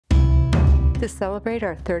To celebrate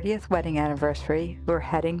our 30th wedding anniversary, we're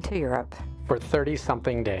heading to Europe. For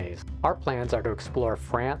 30-something days. Our plans are to explore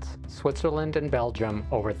France, Switzerland, and Belgium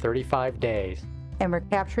over 35 days. And we're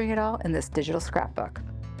capturing it all in this digital scrapbook.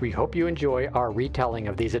 We hope you enjoy our retelling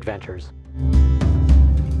of these adventures.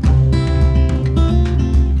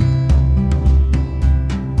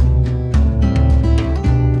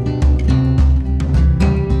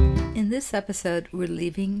 In this episode, we're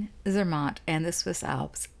leaving Zermatt and the Swiss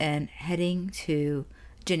Alps and heading to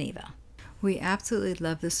Geneva. We absolutely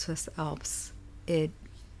love the Swiss Alps. It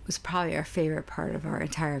was probably our favorite part of our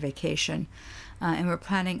entire vacation, and we're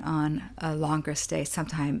planning on a longer stay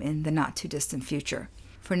sometime in the not too distant future.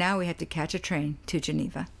 For now, we have to catch a train to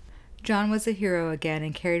Geneva. John was a hero again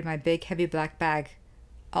and carried my big heavy black bag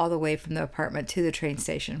all the way from the apartment to the train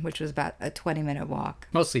station, which was about a 20-minute walk.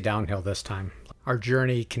 Mostly downhill this time. Our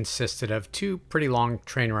journey consisted of two pretty long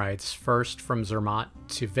train rides, first from Zermatt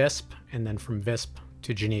to Visp, and then from Visp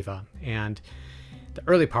to Geneva. And the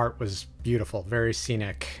early part was beautiful, very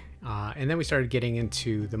scenic. And then we started getting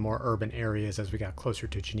into the more urban areas as we got closer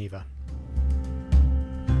to Geneva.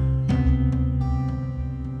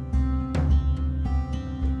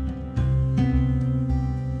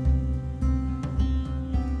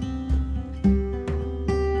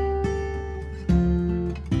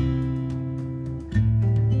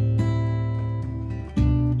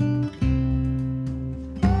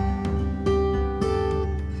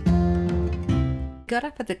 Got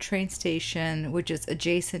up at the train station, which is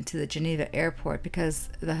adjacent to the Geneva airport, because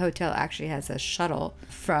the hotel actually has a shuttle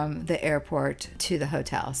from the airport to the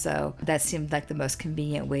hotel. So that seemed like the most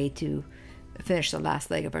convenient way to finish the last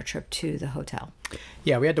leg of our trip to the hotel.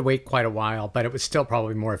 Yeah, we had to wait quite a while, but it was still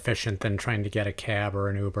probably more efficient than trying to get a cab or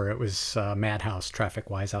an Uber. It was madhouse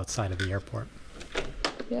traffic-wise outside of the airport.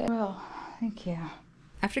 Yeah, well, thank you.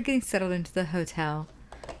 After getting settled into the hotel,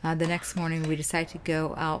 the next morning we decided to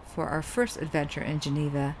go out for our first adventure in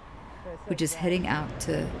Geneva, which is heading out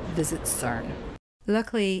to visit CERN.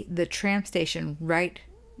 Luckily, the tram station right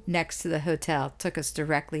next to the hotel took us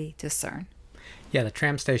directly to CERN. Yeah, the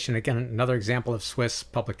tram station, again, another example of Swiss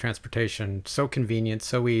public transportation. So convenient,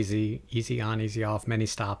 so easy, easy on, easy off, many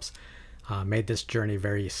stops. Made this journey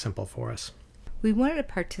very simple for us. We wanted to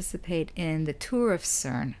participate in the tour of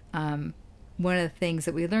CERN. One of the things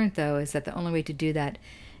that we learned, though, is that the only way to do that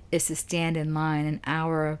is to stand in line an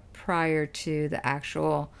hour prior to the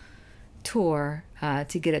actual tour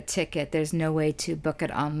to get a ticket. There's no way to book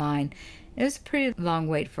it online. It was a pretty long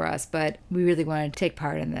wait for us, but we really wanted to take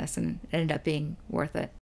part in this, and it ended up being worth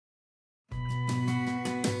it.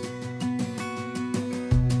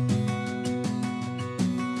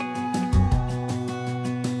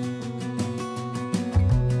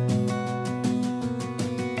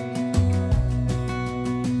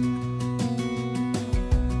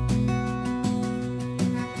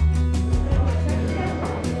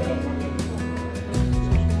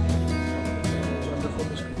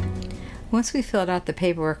 Once we filled out the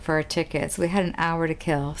paperwork for our tickets, we had an hour to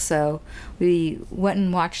kill, so we went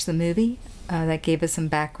and watched the movie that gave us some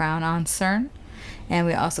background on CERN, and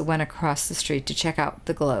we also went across the street to check out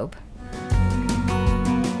the globe.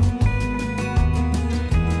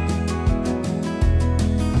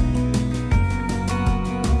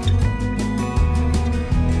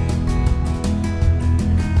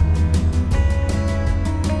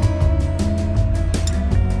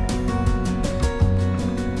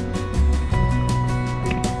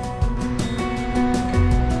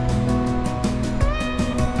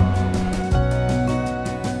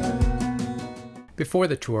 Before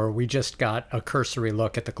the tour, we just got a cursory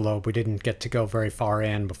look at the globe. We didn't get to go very far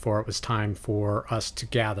in before it was time for us to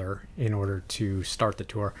gather in order to start the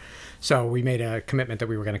tour. So we made a commitment that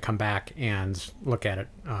we were going to come back and look at it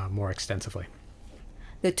more extensively.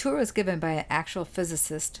 The tour was given by an actual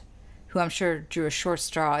physicist who I'm sure drew a short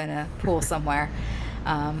straw in a pool somewhere.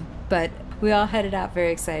 But we all headed out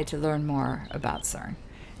very excited to learn more about CERN.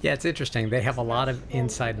 Yeah, it's interesting. They have a lot of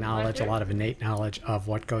inside knowledge, a lot of innate knowledge of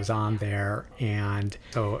what goes on there. And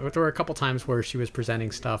so there were a couple times where she was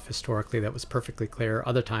presenting stuff historically that was perfectly clear.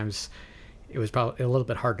 Other times it was probably a little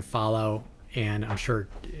bit hard to follow. And I'm sure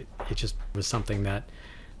it just was something that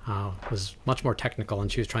was much more technical,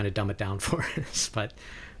 and she was trying to dumb it down for us. But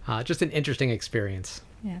just an interesting experience.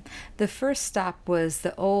 Yeah. The first stop was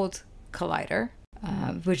the old collider,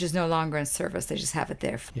 which is no longer in service. They just have it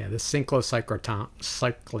there. Yeah, the cyclotron,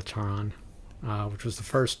 which was the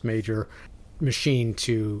first major machine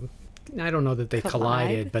to, I don't know that they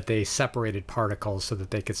collided, but they separated particles so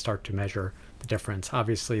that they could start to measure the difference.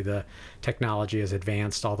 Obviously, the technology has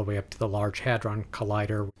advanced all the way up to the Large Hadron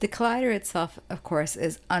Collider. The collider itself, of course,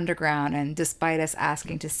 is underground, and despite us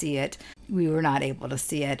asking to see it, we were not able to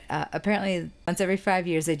see it. Apparently, once every 5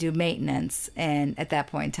 years, they do maintenance, and at that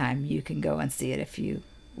point in time, you can go and see it if you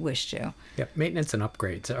wish to. Yep, maintenance and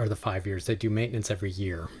upgrades are the 5 years. They do maintenance every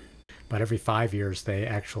year, but every 5 years, they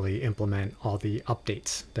actually implement all the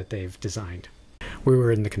updates that they've designed. We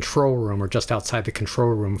were in the control room, or just outside the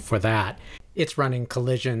control room for that. It's running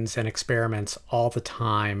collisions and experiments all the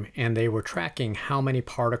time, and they were tracking how many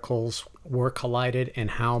particles were collided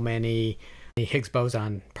and how many Higgs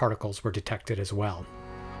boson particles were detected as well.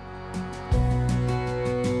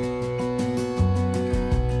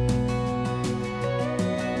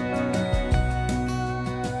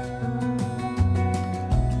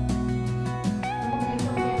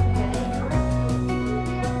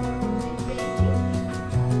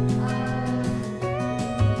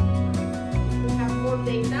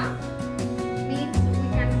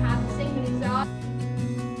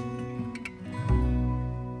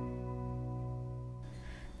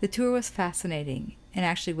 The tour was fascinating and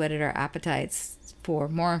actually whetted our appetites for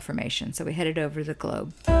more information, so we headed over to the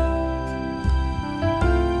globe.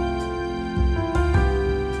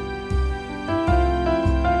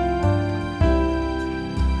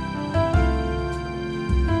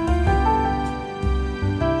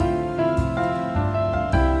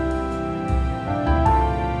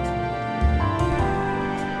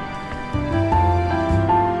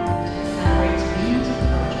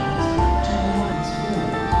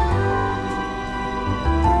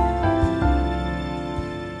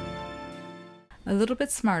 A little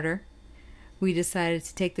bit smarter, we decided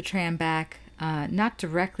to take the tram back, not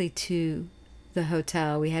directly to the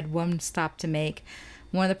hotel. We had one stop to make.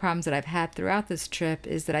 One of the problems that I've had throughout this trip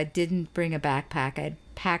is that I didn't bring a backpack. I'd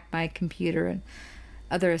packed my computer and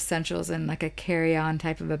other essentials in like a carry-on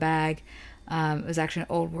type of a bag. It was actually an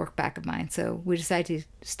old work bag of mine. So we decided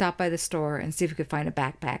to stop by the store and see if we could find a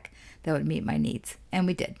backpack that would meet my needs. And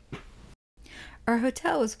we did. Our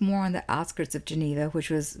hotel was more on the outskirts of Geneva, which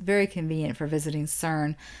was very convenient for visiting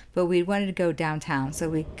CERN, but we wanted to go downtown, so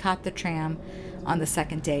we caught the tram on the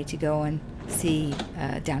second day to go and see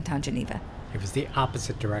downtown Geneva. It was the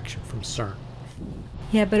opposite direction from CERN.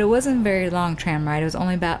 Yeah, but it wasn't a very long tram ride. It was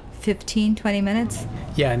only about 15-20 minutes.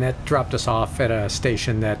 Yeah, and that dropped us off at a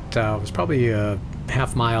station that was probably a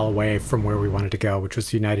half-mile away from where we wanted to go, which was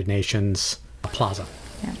the United Nations Plaza.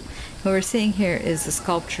 Yeah. What we're seeing here is a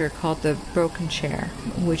sculpture called the Broken Chair,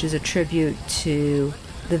 which is a tribute to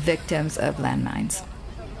the victims of landmines.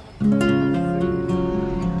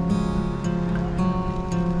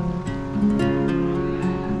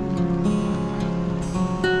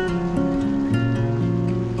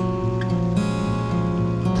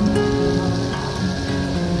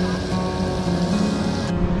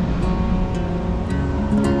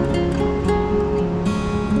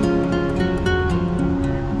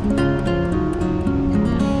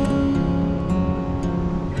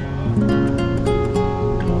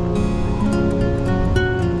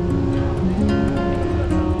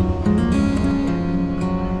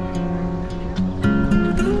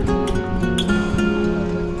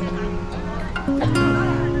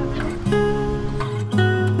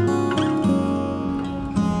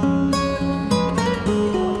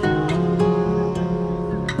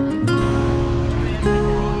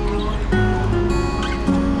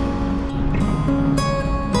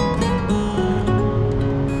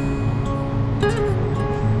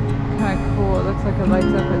 Looks like it lights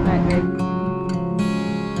up at night, maybe.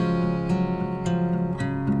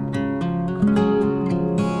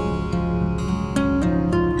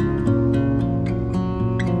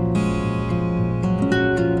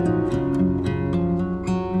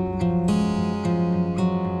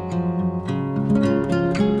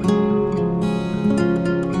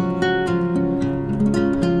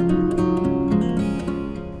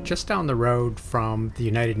 Just down the road from the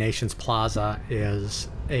United Nations Plaza is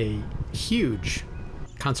a huge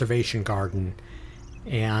conservation garden,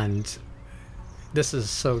 and this is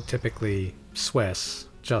so typically Swiss,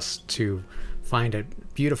 just to find a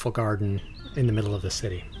beautiful garden in the middle of the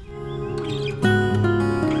city.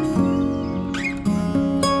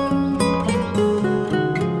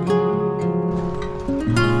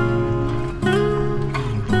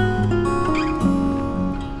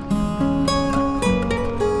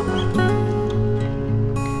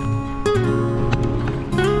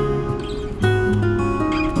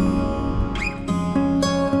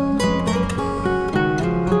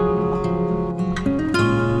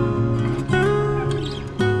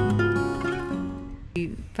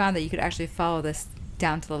 Found that you could actually follow this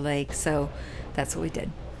down to the lake, so that's what we did.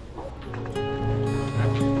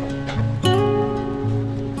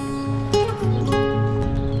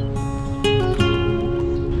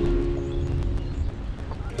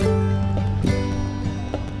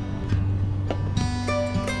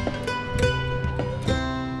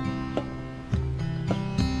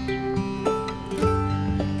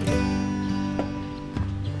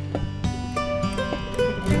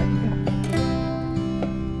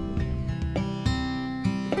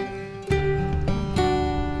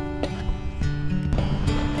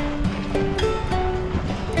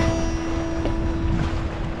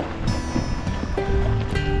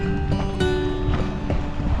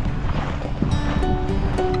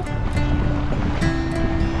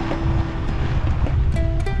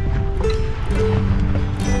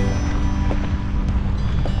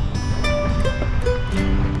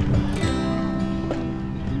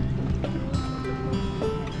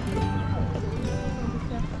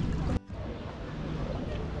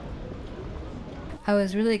 I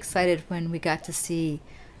was really excited when we got to see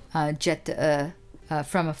Jet d'Eau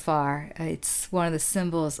from afar. It's one of the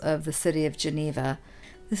symbols of the city of Geneva.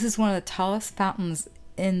 This is one of the tallest fountains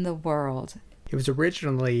in the world. It was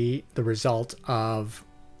originally the result of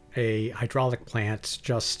a hydraulic plant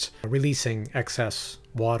just releasing excess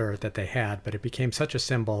water that they had, but it became such a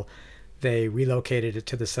symbol, they relocated it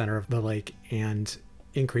to the center of the lake and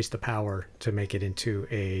increased the power to make it into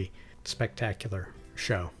a spectacular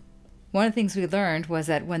show. One of the things we learned was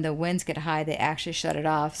that when the winds get high, they actually shut it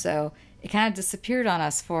off, so it kind of disappeared on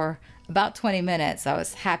us for about 20 minutes. I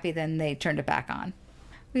was happy then they turned it back on.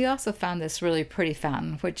 We also found this really pretty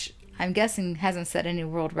fountain, which I'm guessing hasn't set any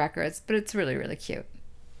world records, but it's really, really cute.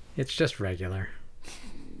 It's just regular.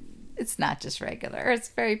 It's not just regular. It's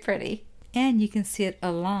very pretty. And you can see it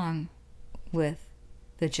along with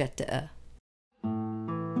the Jet d'Eau.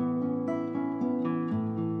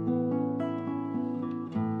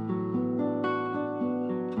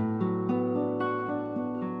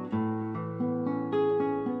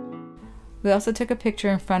 We also took a picture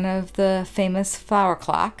in front of the famous flower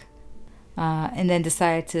clock and then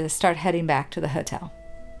decided to start heading back to the hotel.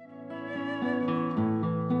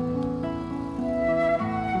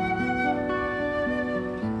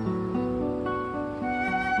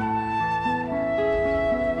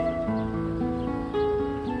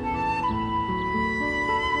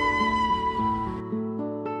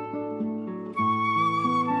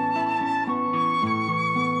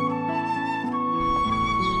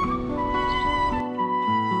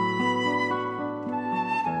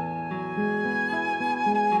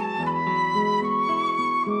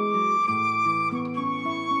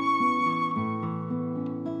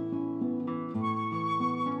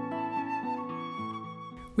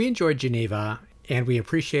 We enjoyed Geneva, and we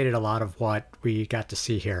appreciated a lot of what we got to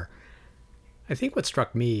see here. I think what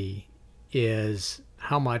struck me is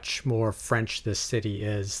how much more French this city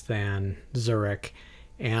is than Zurich,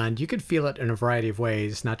 and you could feel it in a variety of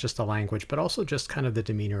ways, not just the language, but also just kind of the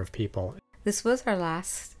demeanor of people. This was our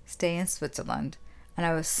last stay in Switzerland, and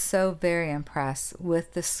I was so very impressed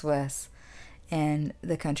with the Swiss and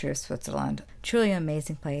the country of Switzerland. Truly an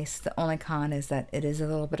amazing place. The only con is that it is a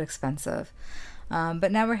little bit expensive.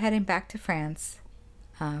 But now we're heading back to France.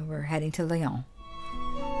 We're heading to Lyon.